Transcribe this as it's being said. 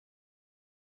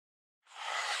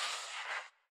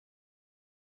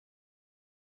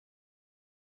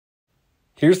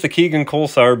Here's the Keegan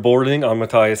Kolesar boarding on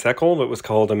Mattias Ekholm. It was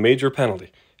called a major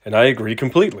penalty, and I agree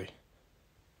completely.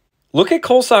 Look at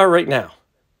Kolesar right now.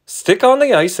 Stick on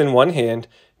the ice in one hand,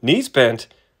 knees bent,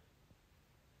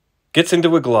 gets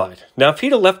into a glide. Now, if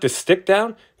he'd have left his stick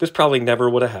down, this probably never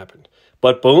would have happened.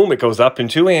 But boom, it goes up in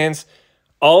two hands.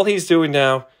 All he's doing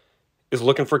now is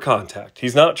looking for contact.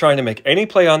 He's not trying to make any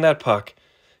play on that puck.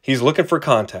 He's looking for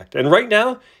contact. And right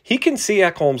now, he can see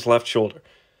Ekholm's left shoulder.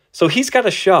 So he's got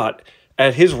a shot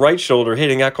at his right shoulder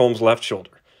hitting Ekholm's left shoulder.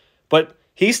 But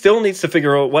he still needs to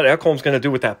figure out what Ekholm's going to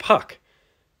do with that puck.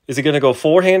 Is he going to go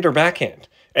forehand or backhand?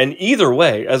 And either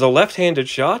way, as a left-handed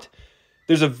shot,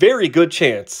 there's a very good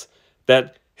chance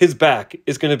that his back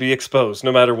is going to be exposed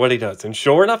no matter what he does. And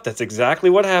sure enough, that's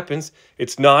exactly what happens.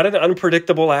 It's not an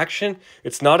unpredictable action.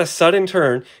 It's not a sudden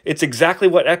turn. It's exactly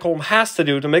what Ekholm has to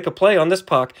do to make a play on this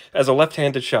puck as a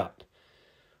left-handed shot.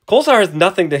 Kolesar has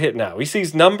nothing to hit now. He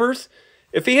sees numbers.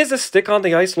 If he has a stick on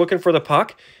the ice looking for the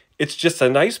puck, it's just a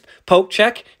nice poke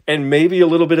check and maybe a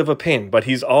little bit of a pin. But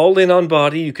he's all in on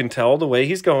body. You can tell the way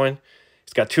he's going.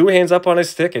 He's got two hands up on his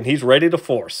stick and he's ready to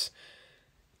force.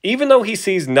 Even though he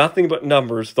sees nothing but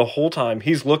numbers the whole time,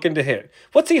 he's looking to hit.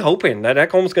 What's he hoping? That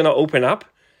Ekholm's going to open up?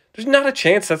 There's not a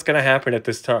chance that's going to happen at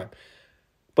this time.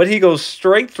 But he goes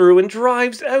straight through and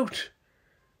drives out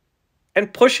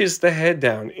and pushes the head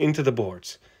down into the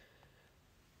boards.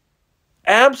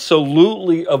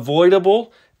 Absolutely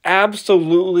avoidable.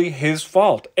 Absolutely his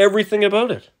fault. Everything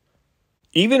about it.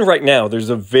 Even right now, there's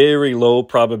a very low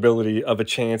probability of a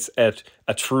chance at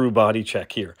a true body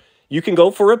check here. You can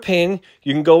go for a pin,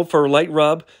 you can go for a light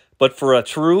rub, but for a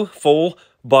true, full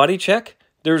body check,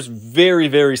 there's very,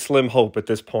 very slim hope at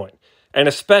this point. And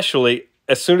especially,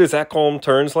 as soon as Ekholm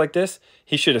turns like this,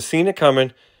 he should have seen it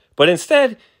coming, but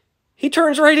instead, he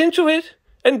turns right into it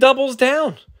and doubles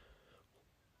down.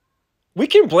 We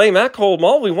can blame Ekholm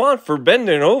all we want for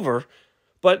bending over,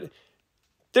 but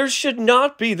there should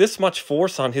not be this much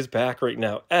force on his back right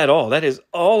now at all. That is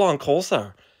all on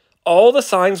Kolesar. All the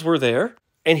signs were there,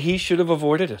 and he should have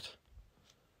avoided it.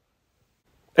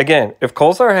 Again, if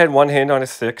Kolesar had one hand on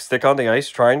his stick on the ice,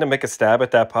 trying to make a stab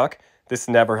at that puck, this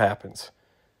never happens.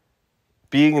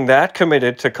 Being that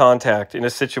committed to contact in a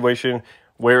situation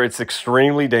where it's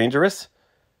extremely dangerous,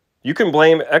 you can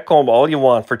blame Ekholm all you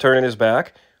want for turning his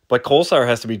back, but Kolesar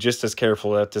has to be just as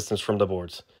careful at distance from the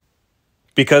boards.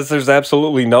 Because there's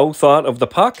absolutely no thought of the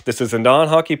puck, this is a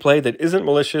non-hockey play that isn't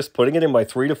malicious, putting it in my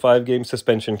 3 to 5 game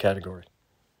suspension category.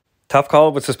 Tough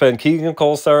Call would suspend Keegan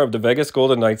Kolesar of the Vegas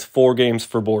Golden Knights 4 games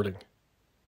for boarding.